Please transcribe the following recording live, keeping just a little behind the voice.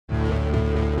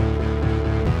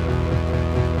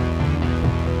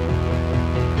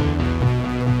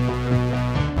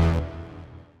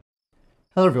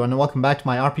Hello everyone and welcome back to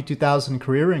my RP-2000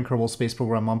 career in Kerbal Space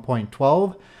Program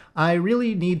 1.12. I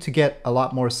really need to get a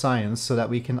lot more science so that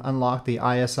we can unlock the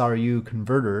ISRU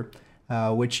converter,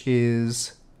 which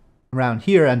is around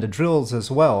here, and the drills as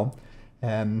well.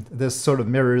 And this sort of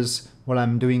mirrors what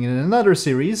I'm doing in another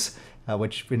series,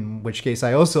 in which case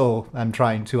I also am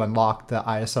trying to unlock the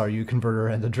ISRU converter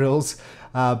and the drills.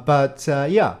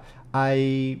 Yeah,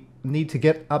 I need to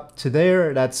get up to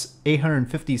there. That's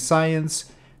 850 science.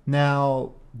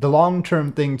 Now, the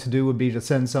long-term thing to do would be to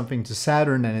send something to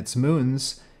Saturn and its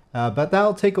moons, but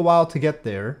that'll take a while to get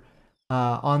there.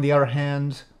 On the other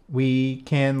hand, we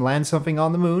can land something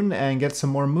on the moon and get some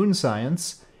more moon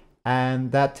science,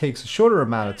 and that takes a shorter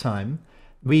amount of time.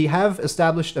 We have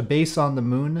established a base on the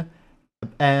moon,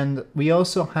 and we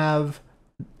also have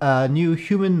a new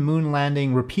human moon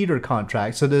landing repeater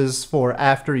contract. So this is for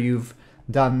after you've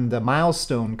done the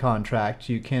milestone contract,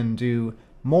 you can do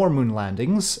more moon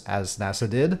landings, as NASA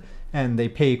did, and they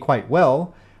pay quite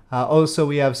well. Also,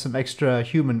 we have some extra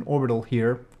human orbital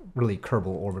here, really Kerbal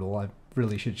orbital. I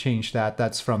really should change that.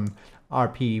 That's from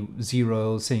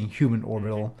RP-0 saying human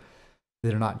orbital.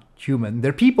 They're not human.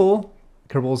 They're people.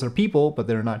 Kerbals are people, but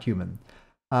they're not human.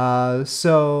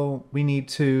 So we need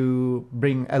to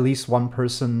bring at least one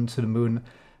person to the moon.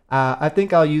 I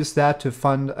think I'll use that to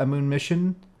fund a moon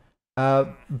mission.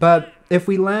 But if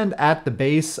we land at the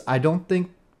base, I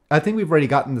think we've already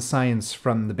gotten the science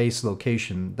from the base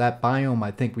location. That biome,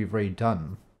 I think we've already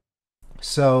done.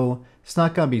 So it's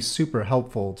not going to be super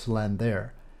helpful to land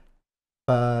there.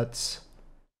 But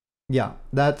yeah,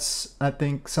 that's, I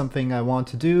think, something I want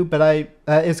to do. But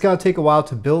it's going to take a while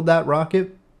to build that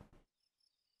rocket.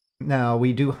 Now,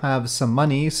 we do have some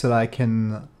money, so that I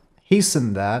can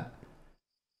hasten that.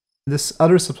 This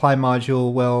other supply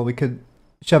module, well, we could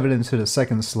shove it into the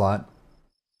second slot.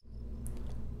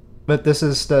 But this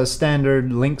is the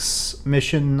standard Lynx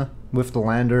mission with the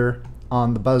lander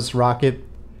on the Buzz rocket.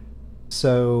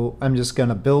 So I'm just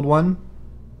gonna build one.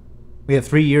 We have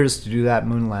 3 years to do that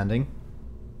moon landing.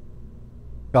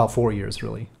 Well, 4 years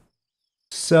really.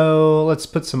 So let's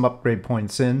put some upgrade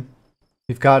points in.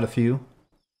 We've got a few.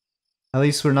 At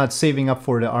least we're not saving up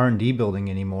for the R&D building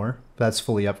anymore. That's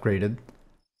fully upgraded.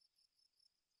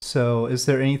 So is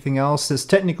there anything else? There's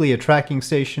technically a tracking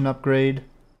station upgrade.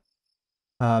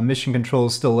 Mission control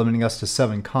is still limiting us to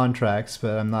 7 contracts,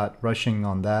 but I'm not rushing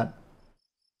on that.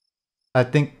 I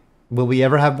think, will we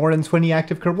ever have more than 20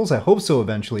 active Kerbals? I hope so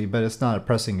eventually, but it's not a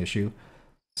pressing issue.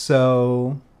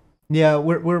 So yeah,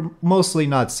 we're mostly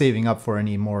not saving up for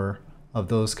any more of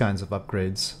those kinds of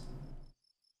upgrades.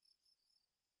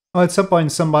 Well, at some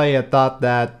point somebody had thought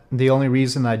that the only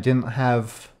reason I didn't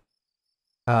have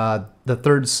the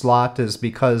third slot is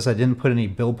because I didn't put any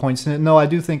build points in it. No, I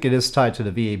do think it is tied to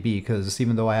the VAB, because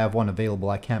even though I have one available,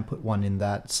 I can't put one in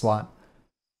that slot.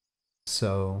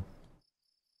 So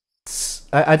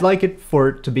I'd like it for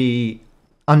it to be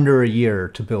under a year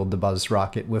to build the Buzz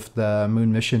rocket with the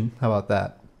moon mission. How about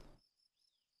that?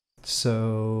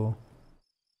 So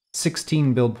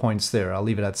 16 build points there. I'll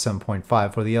leave it at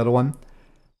 7.5 for the other one.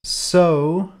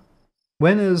 So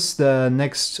when is the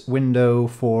next window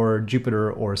for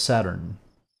Jupiter or Saturn?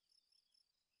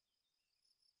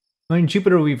 I mean,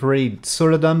 Jupiter we've already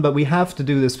sort of done, but we have to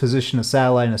do this position a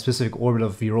satellite in a specific orbit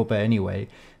of Europa anyway.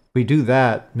 If we do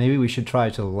that, maybe we should try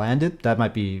to land it. That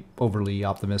might be overly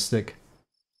optimistic.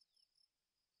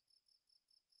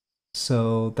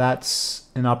 So that's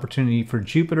an opportunity for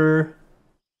Jupiter.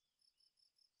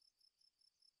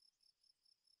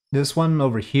 This one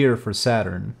over here for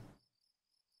Saturn.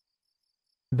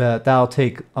 But that'll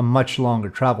take a much longer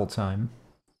travel time.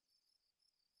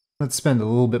 Let's spend a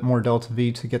little bit more Delta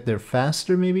V to get there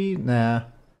faster, maybe? Nah.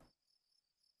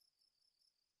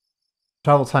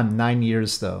 Travel time 9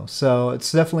 years, though. So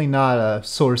it's definitely not a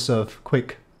source of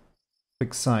quick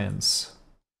science.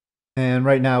 And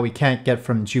right now we can't get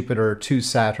from Jupiter to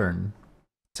Saturn.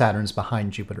 Saturn's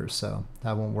behind Jupiter, so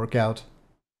that won't work out.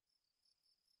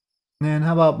 And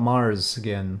how about Mars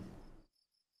again?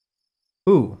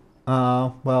 Ooh.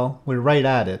 Well, we're right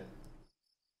at it.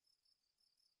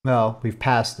 Well, we've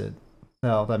passed it.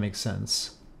 Well, that makes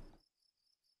sense.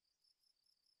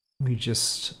 We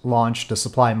just launched a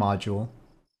supply module.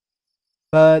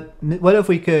 But what if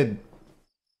we could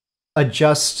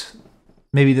adjust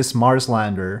maybe this Mars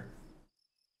lander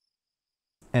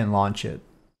and launch it?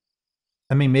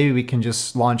 I mean, maybe we can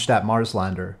just launch that Mars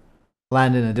lander,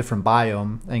 land in a different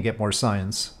biome, and get more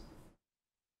science.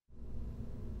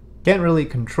 Can't really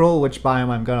control which biome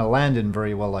I'm gonna land in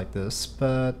very well like this,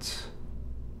 but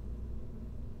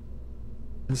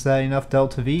is that enough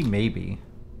Delta V? Maybe.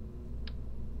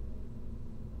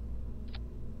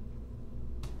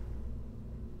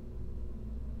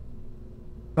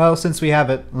 Well, since we have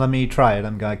it, let me try it.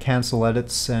 I'm gonna cancel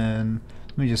edits and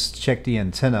let me just check the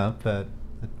antenna, but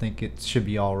I think it should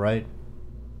be alright.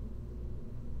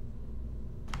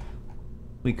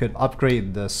 We could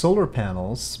upgrade the solar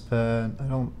panels, but I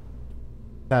don't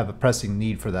have a pressing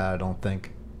need for that, I don't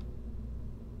think.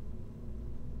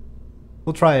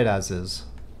 We'll try it as is.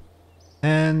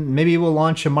 And maybe we'll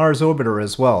launch a Mars orbiter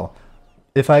as well.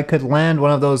 If I could land one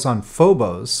of those on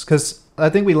Phobos, because I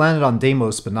think we landed on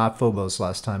Deimos but not Phobos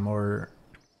last time, or...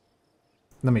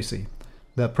 Let me see.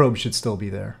 The probe should still be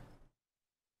there.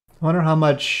 I wonder how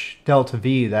much Delta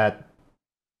V that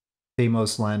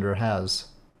Deimos lander has.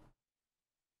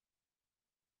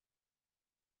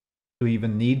 Do we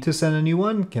even need to send a new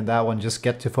one? Can that one just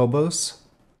get to Phobos?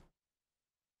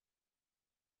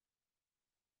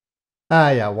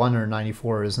 Ah yeah,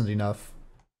 194 isn't enough.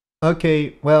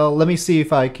 Okay, well, let me see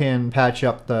if I can patch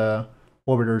up the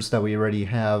orbiters that we already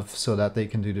have so that they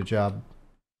can do the job.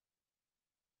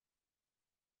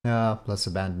 Let's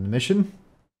abandon the mission.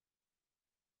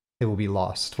 It will be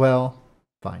lost. Well,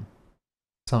 fine.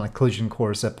 It's on a collision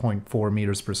course at 0.4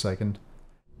 meters per second.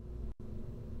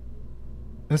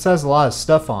 This has a lot of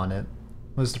stuff on it.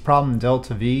 Was the problem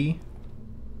Delta V?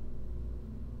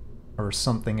 Or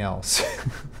something else?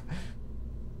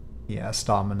 Yes,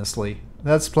 ominously.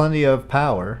 That's plenty of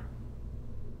power.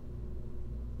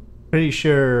 Pretty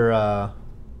sure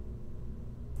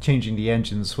changing the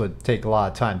engines would take a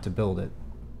lot of time to build it.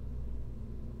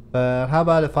 But how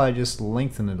about if I just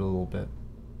lengthen it a little bit?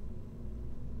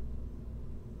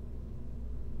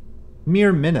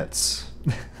 Mere minutes.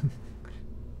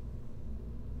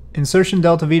 Insertion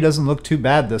Delta V doesn't look too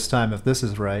bad this time if this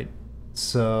is right.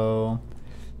 So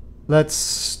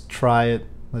let's try it.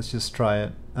 Let's just try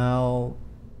it. I'll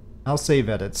save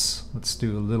edits. Let's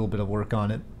do a little bit of work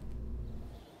on it.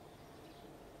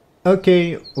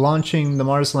 Okay, launching the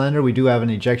Mars lander, we do have an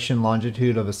ejection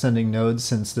longitude of ascending nodes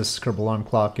since this scribble alarm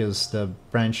clock is the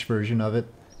branch version of it.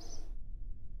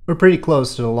 We're pretty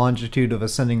close to the longitude of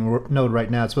ascending node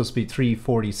right now. It's supposed to be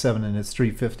 347 and it's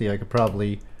 350. I could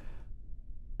probably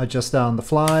adjust that on the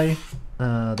fly.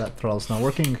 That throttle's not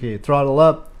working. Okay, throttle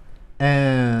up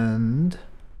and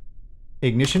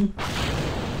ignition.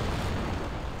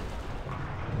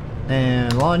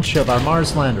 And launch of our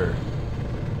Mars lander.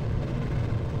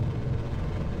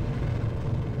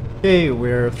 Okay,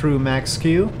 we're through max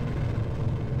Q.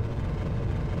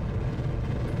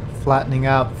 Flattening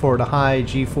out for the high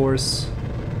G-force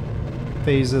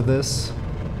phase of this.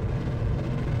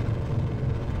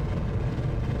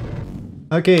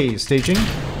 Okay, staging.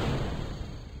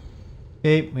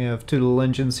 Okay, we have two little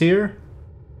engines here.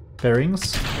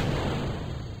 Bearings.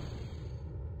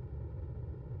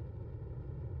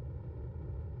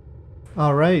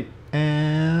 Alright,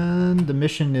 and the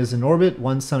mission is in orbit,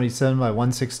 177 by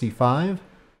 165.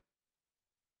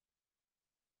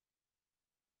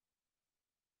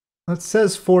 It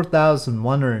says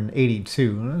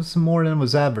 4,182. That's more than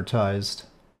was advertised.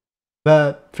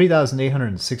 But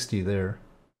 3,860 there.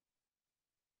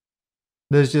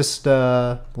 There's just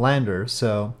a lander,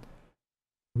 so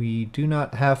we do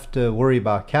not have to worry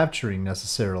about capturing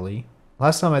necessarily.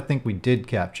 Last time I think we did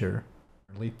capture.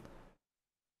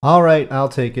 Alright, I'll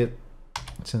take it.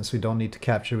 Since we don't need to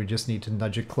capture, we just need to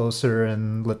nudge it closer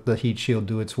and let the heat shield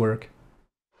do its work.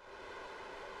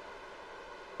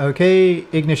 Okay,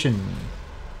 ignition.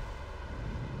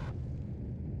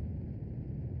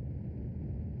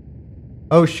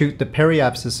 Oh shoot, the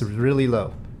periapsis is really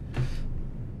low.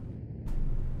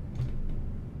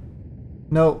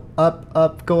 No,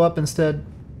 up, go up instead.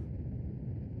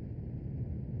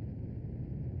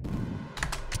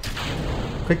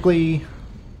 Quickly,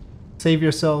 save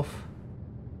yourself.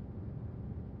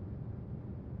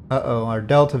 Uh-oh, our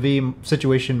Delta V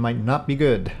situation might not be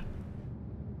good.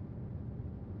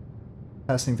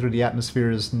 Passing through the atmosphere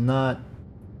is not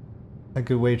a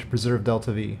good way to preserve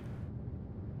Delta V.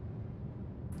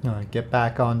 Get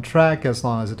back on track as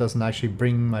long as it doesn't actually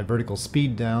bring my vertical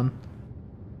speed down.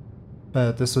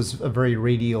 But this was a very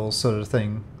radial sort of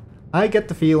thing. I get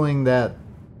the feeling that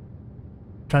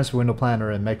Transfer Window Planner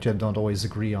and MechJeb don't always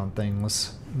agree on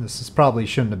things. This probably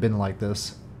shouldn't have been like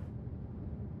this.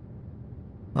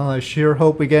 Well, I sure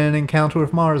hope we get an encounter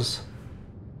with Mars.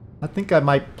 I think I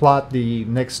might plot the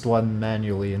next one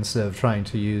manually instead of trying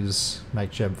to use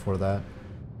MechJeb for that.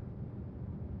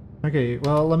 Okay,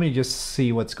 well, let me just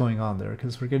see what's going on there,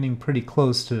 because we're getting pretty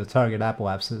close to the target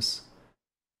apoapsis.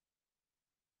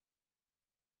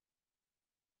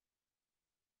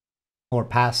 Or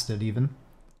past it, even.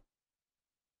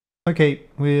 Okay,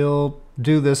 we'll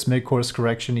do this mid-course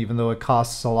correction, even though it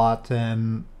costs a lot,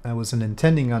 and I wasn't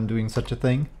intending on doing such a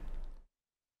thing.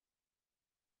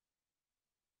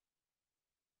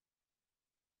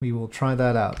 We will try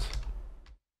that out.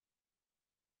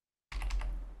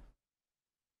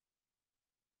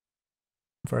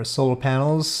 For our solar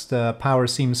panels, the power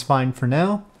seems fine for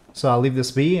now, so I'll leave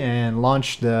this be and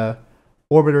launch the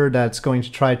orbiter that's going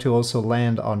to try to also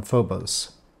land on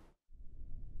Phobos.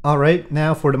 Alright,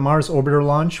 now for the Mars orbiter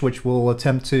launch, which will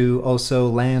attempt to also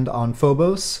land on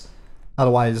Phobos.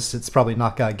 Otherwise, it's probably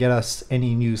not gonna get us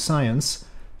any new science.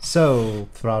 So,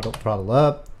 throttle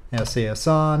up, SAS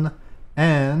on,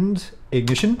 and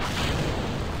ignition.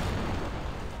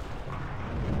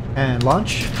 And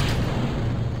launch.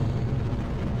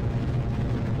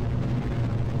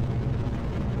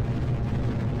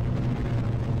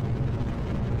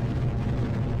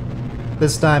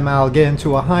 This time I'll get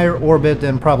into a higher orbit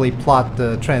and probably plot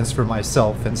the transfer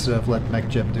myself instead of let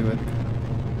MechJeb do it.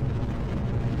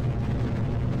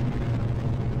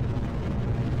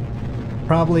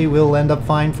 Probably will end up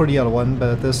fine for the other one,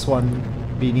 but this one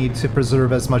we need to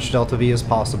preserve as much delta V as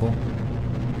possible.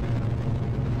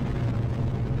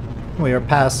 We are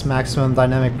past maximum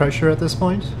dynamic pressure at this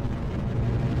point.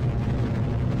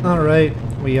 Alright,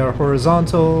 we are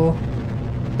horizontal.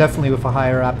 Definitely with a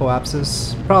higher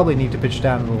apoapsis. Probably need to pitch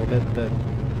down a little bit, but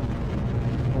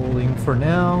holding for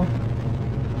now.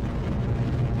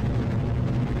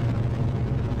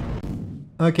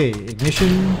 Okay,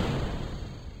 ignition.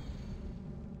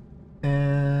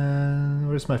 And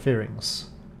where's my fairings?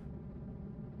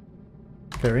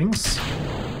 Fairings.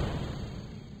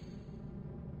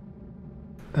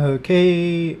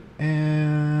 Okay,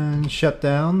 and shut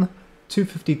down.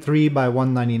 253 by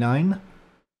 199.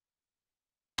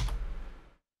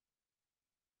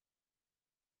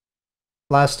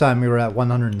 Last time we were at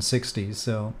 160,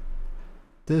 so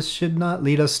this should not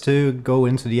lead us to go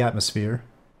into the atmosphere.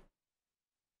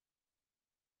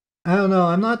 I don't know,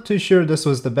 I'm not too sure this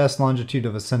was the best longitude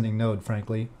of ascending node,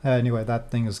 frankly. Anyway, that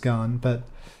thing is gone, but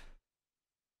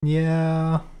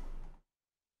yeah.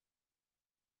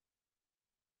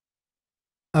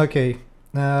 Okay,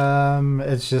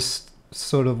 it's just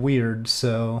sort of weird,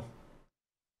 so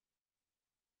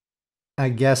I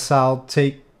guess I'll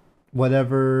take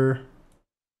whatever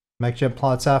MechJeb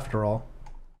plots after all.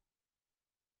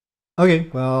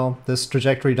 Okay, well, this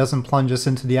trajectory doesn't plunge us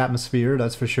into the atmosphere,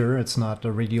 that's for sure. It's not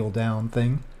a radial down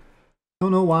thing.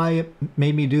 Don't know why it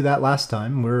made me do that last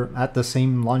time. We're at the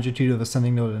same longitude of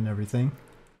ascending node and everything.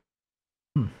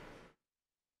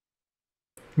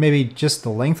 Maybe just the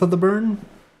length of the burn?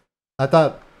 I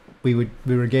thought we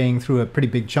were getting through a pretty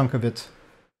big chunk of it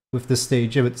with this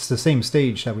stage. It's the same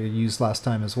stage that we used last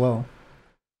time as well.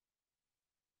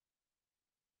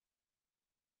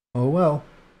 Oh well.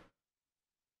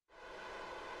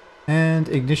 And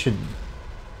ignition.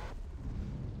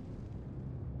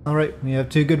 Alright, we have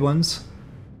two good ones.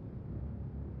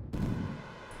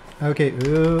 Okay,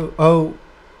 oh.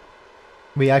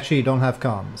 We actually don't have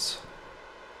comms.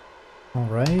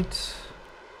 Alright.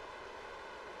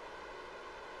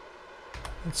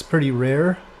 That's pretty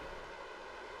rare.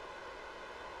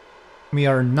 We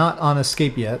are not on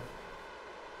escape yet.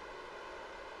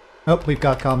 Oh, we've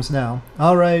got comms now.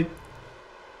 Alright.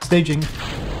 Staging.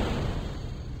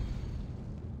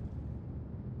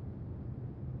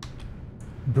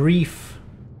 Brief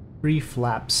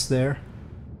lapse there.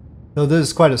 Though this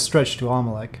is quite a stretch to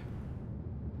Amalek.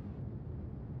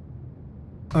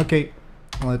 Okay,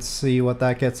 let's see what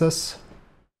that gets us.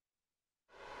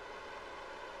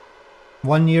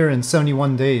 1 year and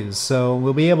 71 days, so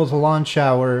we'll be able to launch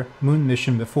our moon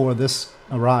mission before this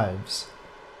arrives.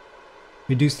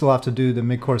 We do still have to do the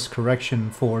mid-course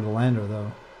correction for the lander,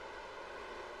 though.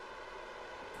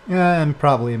 Yeah, and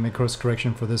probably a mid-course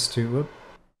correction for this too. Whoop.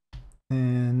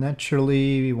 And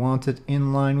naturally, we want it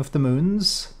in line with the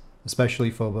moons, especially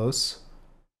Phobos.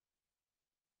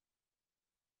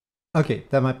 Okay,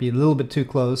 that might be a little bit too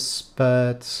close,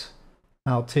 but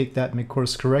I'll take that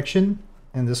mid-course correction,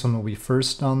 and this one will be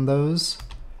first on those.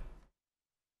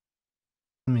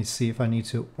 Let me see if I need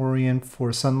to orient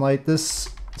for sunlight. This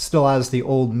still has the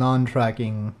old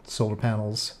non-tracking solar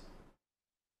panels.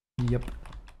 Yep.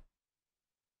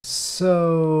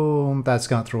 So that's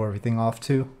gonna throw everything off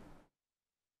too.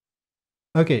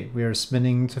 Okay, we are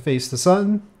spinning to face the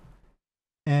sun,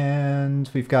 and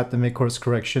we've got the mid-course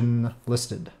correction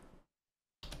listed.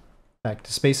 Back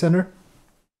to Space Center.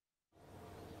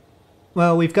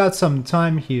 Well, we've got some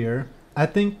time here. I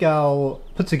think I'll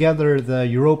put together the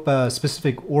Europa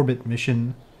specific orbit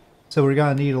mission. So we're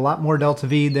gonna need a lot more delta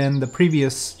V than the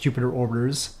previous Jupiter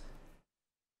orbiters.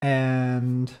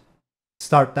 And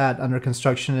start that under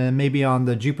construction, and maybe on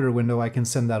the Jupiter window I can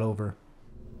send that over.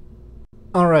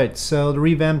 Alright, so the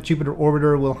revamped Jupiter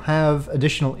orbiter will have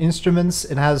additional instruments.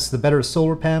 It has the better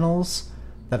solar panels,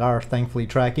 that are thankfully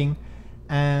tracking.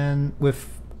 And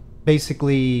with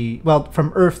basically, well,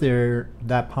 from Earth they're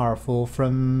that powerful.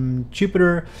 From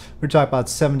Jupiter, we're talking about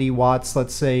 70 watts,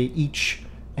 let's say, each.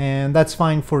 And that's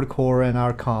fine for the core and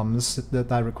our comms.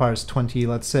 That requires 20,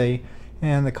 let's say.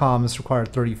 And the comms require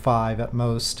 35 at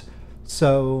most.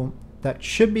 So that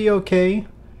should be okay.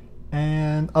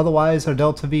 And otherwise, our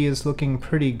delta V is looking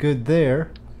pretty good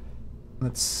there.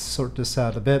 Let's sort this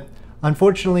out a bit.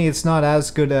 Unfortunately, it's not as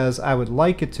good as I would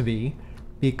like it to be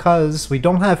because we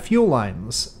don't have fuel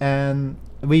lines, and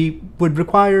we would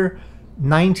require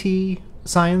 90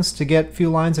 science to get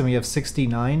fuel lines, and we have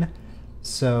 69.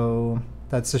 So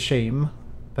that's a shame,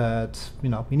 but you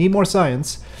know, we need more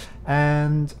science.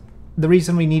 And the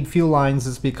reason we need fuel lines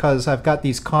is because I've got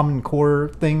these common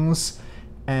core things,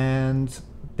 and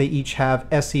they each have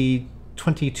SE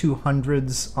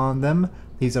 2200s on them.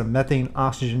 These are methane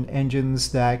oxygen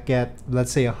engines that get,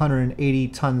 let's say, 180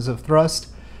 tons of thrust.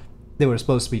 They were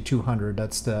supposed to be 200,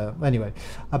 that's the, anyway.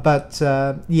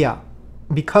 Yeah,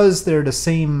 because they're the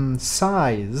same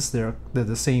size, they're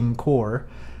the same core,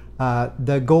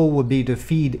 the goal would be to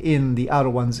feed in the outer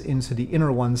ones into the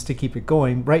inner ones to keep it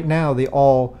going. Right now, they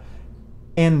all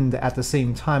end at the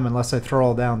same time unless I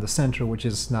throw down the center, which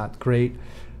is not great.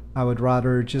 I would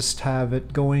rather just have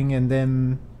it going and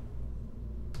then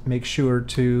make sure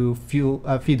to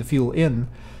feed the fuel in,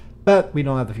 but we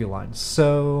don't have the fuel lines,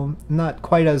 so not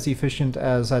quite as efficient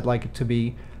as I'd like it to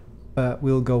be, but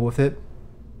we'll go with it.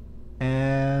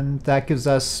 And that gives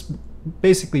us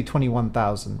basically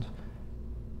 21,000.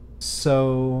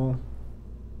 So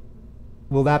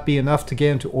will that be enough to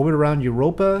get into orbit around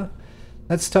Europa?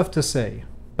 That's tough to say,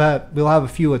 but we'll have a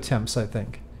few attempts, I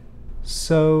think.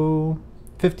 So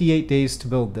 58 days to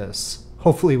build this.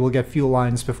 Hopefully we'll get fuel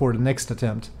lines before the next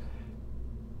attempt.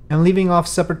 I'm leaving off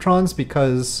Separatrons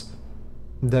because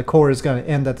the core is going to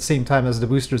end at the same time as the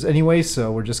boosters anyway,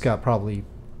 so we're just going to probably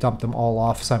dump them all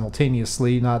off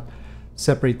simultaneously, not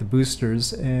separate the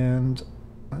boosters, and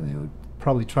I'll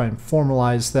probably try and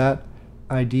formalize that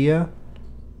idea.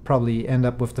 Probably end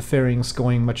up with the fairings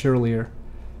going much earlier.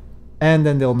 And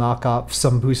then they'll knock off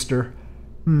some booster.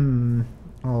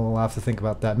 I'll have to think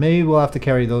about that. Maybe we'll have to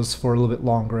carry those for a little bit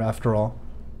longer after all.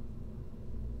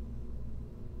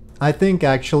 I think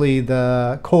actually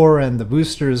the core and the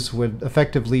boosters would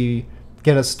effectively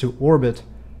get us to orbit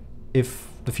if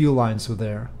the fuel lines were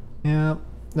there. Yeah,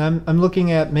 I'm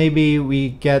looking at maybe we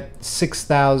get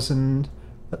 6,000,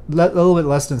 a little bit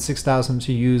less than 6,000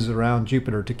 to use around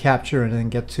Jupiter to capture and then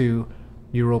get to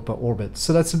Europa orbit.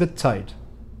 So that's a bit tight.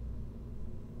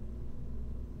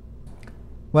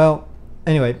 Well,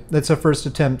 anyway, that's our first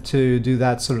attempt to do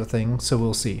that sort of thing, so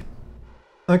we'll see.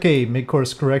 Okay,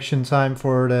 mid-course correction time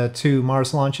for the 2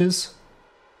 Mars launches.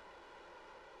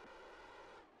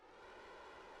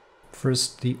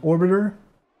 First, the orbiter.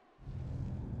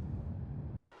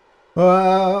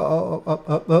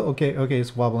 Okay,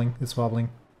 it's wobbling,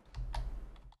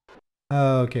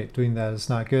 Okay, doing that is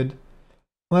not good.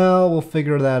 Well, we'll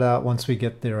figure that out once we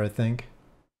get there, I think.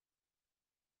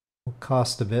 Will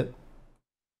cost a bit.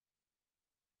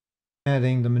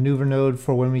 Adding the maneuver node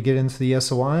for when we get into the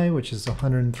SOI, which is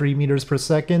 103 meters per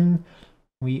second.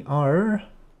 We are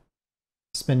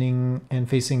spinning and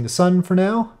facing the sun for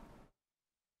now.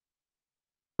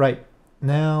 Right,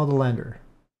 now the lander.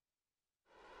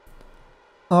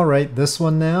 Alright, this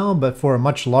one now, but for a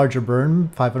much larger burn,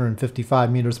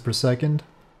 555 meters per second.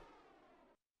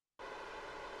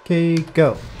 Okay,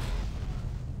 go.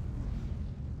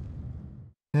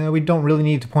 We don't really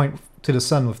need to point to the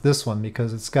sun with this one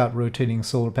because it's got rotating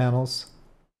solar panels.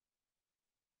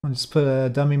 I'll just put a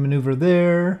dummy maneuver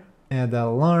there, add that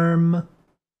alarm,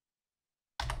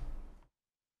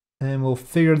 and we'll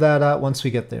figure that out once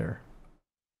we get there.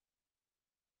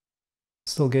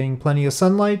 Still getting plenty of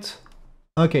sunlight.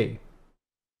 Okay,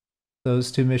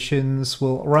 those 2 missions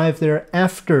will arrive there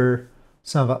after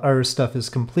some of our stuff is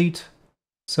complete,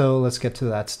 so let's get to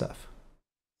that stuff.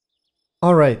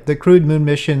 Alright, the crewed moon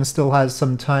mission still has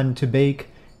some time to bake,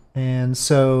 and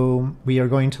so we are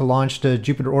going to launch the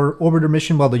Jupiter orbiter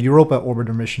mission, well, the Europa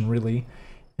orbiter mission really,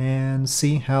 and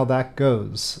see how that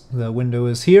goes. The window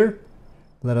is here.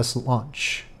 Let us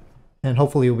launch. And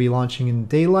hopefully we'll be launching in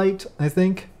daylight, I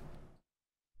think.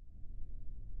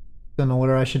 Don't know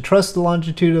whether I should trust the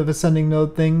longitude of ascending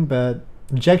node thing, but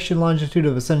ejection longitude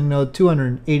of ascending node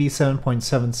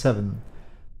 287.77.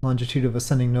 Longitude of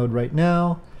ascending node right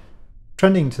now.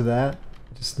 Trending to that,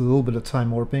 just a little bit of time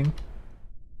warping.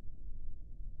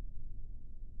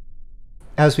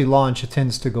 As we launch, it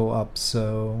tends to go up,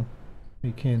 so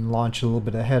we can launch a little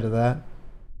bit ahead of that.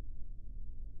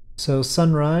 So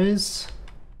sunrise.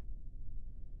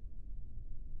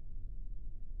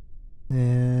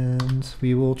 and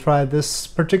we will try this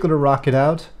particular rocket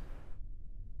out.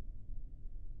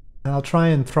 I'll try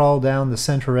and throttle down the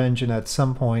center engine at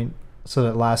some point so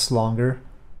that it lasts longer,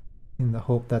 in the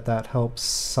hope that that helps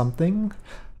something.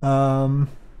 I'll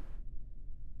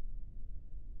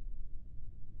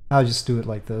just do it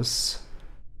like this.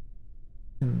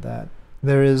 And that.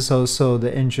 There is also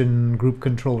the engine group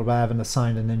controller, but I haven't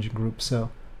assigned an engine group,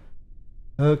 so.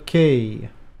 Okay.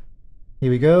 Here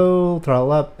we go.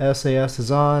 Throttle up. SAS is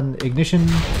on. Ignition.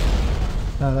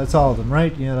 That's all of them,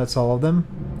 right? Yeah, that's all of them.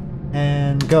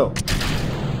 And go.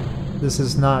 This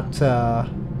is not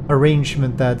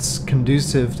arrangement that's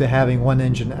conducive to having one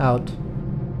engine out.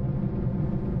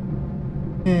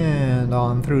 And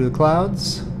on through the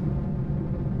clouds.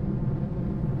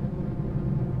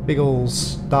 Big ol'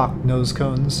 stock nose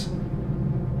cones.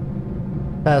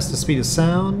 Past the speed of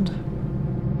sound.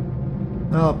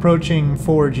 Well, approaching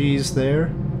 4Gs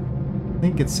there. I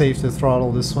think it's safe to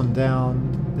throttle this one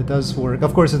down. It does work.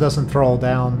 Of course it doesn't throttle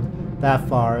down that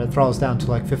far. It throttles down to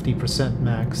like 50%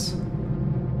 max.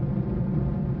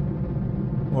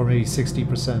 Or maybe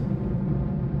 60%.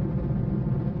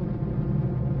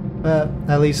 But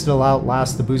at least it'll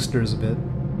outlast the boosters a bit.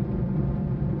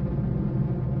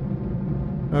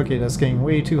 Okay, that's getting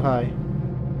way too high.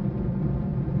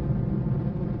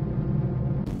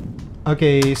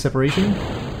 Okay, separation.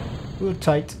 Ooh,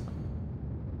 tight.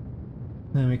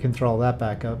 Then we can throttle that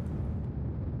back up.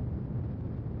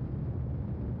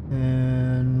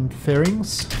 And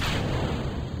fairings.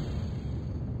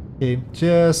 Okay,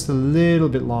 just a little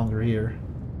bit longer here.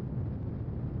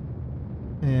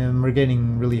 And we're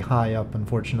getting really high up,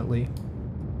 unfortunately.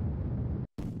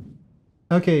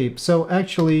 Okay, so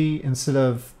actually, instead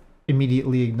of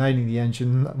immediately igniting the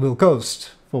engine, we'll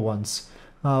coast for once.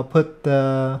 I'll put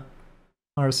the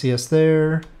RCS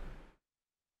there.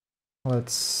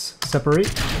 Let's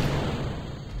separate.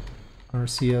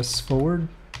 RCS forward.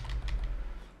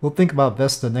 We'll think about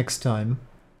Vesta next time.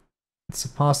 It's a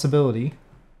possibility.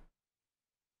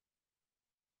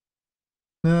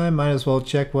 I might as well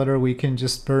check whether we can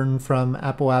just burn from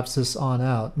apoapsis on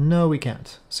out. No, we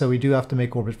can't. So we do have to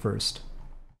make orbit first.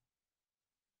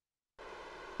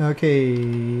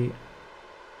 Okay.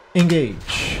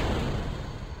 Engage.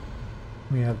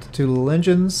 We have the two little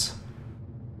engines.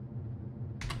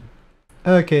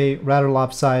 Okay, rather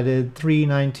lopsided.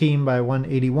 319 by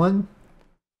 181.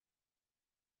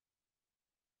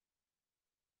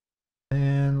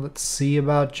 And let's see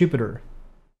about Jupiter.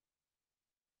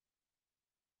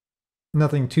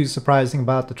 Nothing too surprising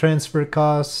about the transfer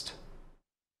cost.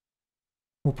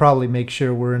 We'll probably make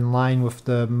sure we're in line with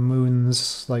the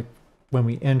moons like when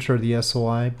we enter the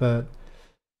SOI, but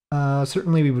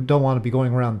certainly we don't want to be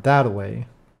going around that way.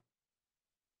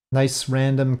 Nice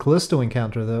random Callisto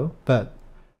encounter though, but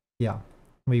yeah,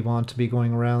 we want to be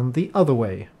going around the other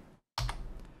way.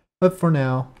 But for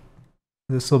now,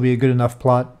 this will be a good enough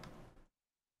plot,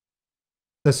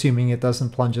 assuming it doesn't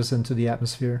plunge us into the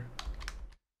atmosphere.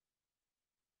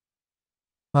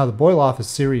 Wow, the boil-off is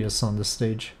serious on this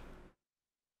stage.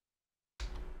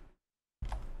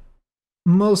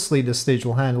 Mostly this stage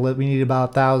will handle it. We need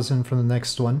about 1,000 from the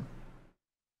next one.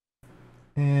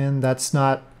 And that's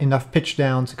not enough pitch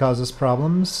down to cause us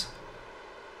problems.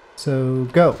 So,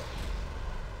 go.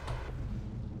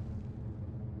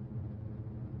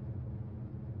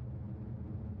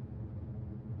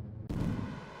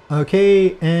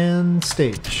 Okay, and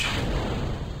stage.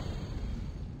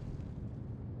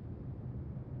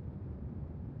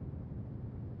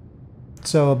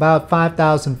 So about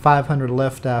 5,500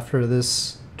 left after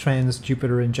this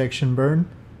trans-Jupiter injection burn.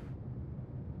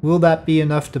 Will that be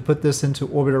enough to put this into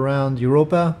orbit around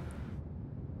Europa?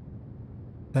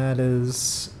 That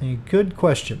is a good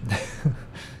question.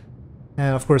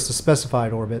 And of course the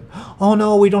specified orbit. Oh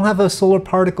no, we don't have a solar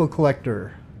particle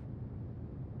collector.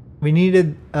 We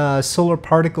needed a solar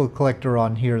particle collector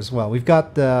on here as well. We've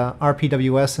got the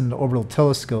RPWS and the orbital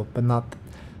telescope, but not...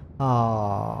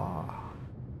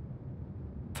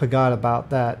 forgot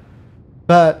about that.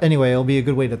 But anyway, it'll be a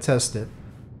good way to test it.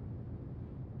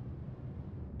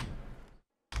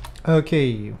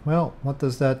 Okay, well, what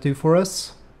does that do for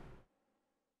us?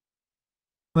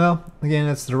 Well, again,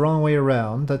 it's the wrong way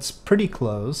around. That's pretty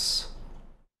close.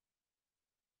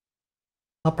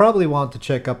 I'll probably want to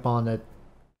check up on it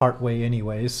partway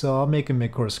anyway, so I'll make a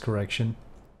mid-course correction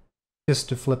just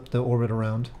to flip the orbit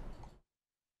around.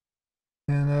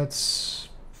 And that's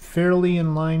fairly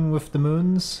in line with the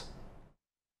moons,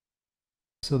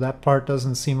 so that part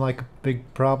doesn't seem like a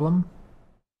big problem.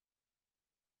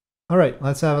 Alright,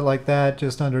 let's have it like that,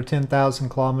 just under 10,000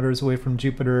 kilometers away from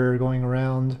Jupiter, going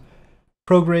around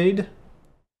prograde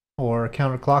or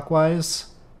counterclockwise.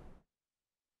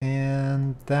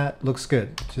 And that looks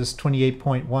good. Just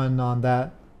 28.1 on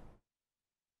that.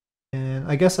 And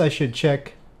I guess I should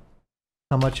check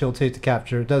how much it'll take to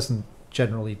capture. It doesn't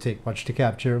generally take much to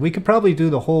capture. We could probably do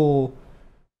the whole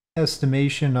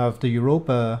estimation of the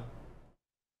Europa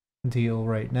deal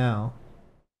right now.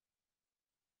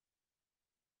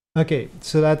 Okay,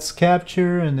 so that's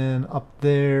capture, and then up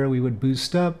there we would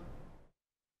boost up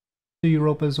to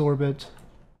Europa's orbit.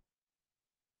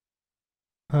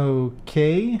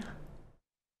 Okay,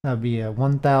 that'd be a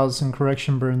 1000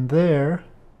 correction burn there.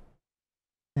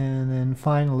 And then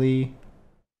finally,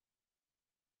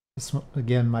 this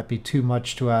again might be too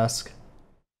much to ask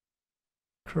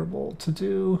Kerbal to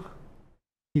do.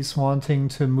 He's wanting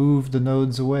to move the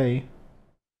nodes away.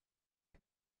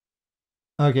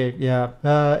 Okay, yeah,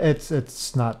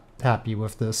 it's not happy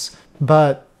with this,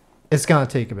 but it's gonna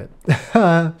take a bit.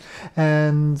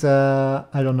 And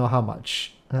I don't know how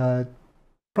much.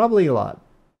 Probably a lot.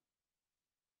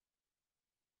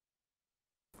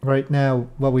 Right now,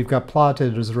 what we've got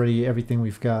plotted is already everything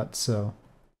we've got, so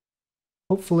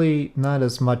hopefully not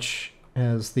as much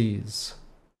as these.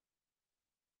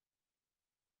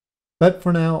 But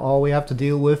for now, all we have to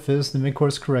deal with is the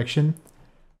mid-course correction.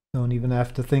 Don't even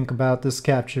have to think about this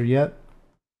capture yet.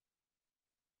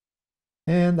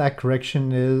 And that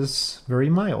correction is very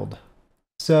mild.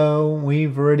 So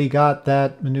we've already got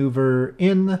that maneuver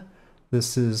in.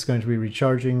 This is going to be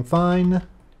recharging fine.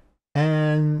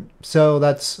 And so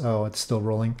that's, oh, it's still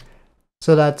rolling.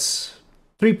 So that's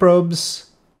 3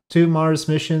 probes, 2 Mars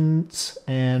missions,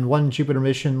 and 1 Jupiter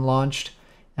mission launched.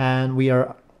 And we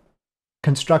are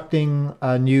constructing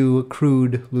a new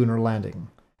crewed lunar landing.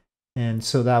 And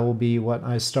so that will be what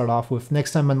I start off with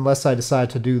next time, unless I decide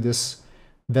to do this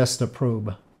Vesta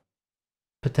probe.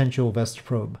 Potential Vesta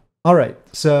probe. Alright,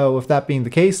 so with that being the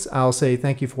case, I'll say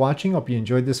thank you for watching. Hope you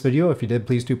enjoyed this video. If you did,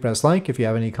 please do press like. If you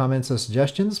have any comments or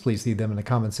suggestions, please leave them in the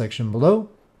comment section below.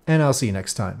 And I'll see you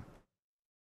next time.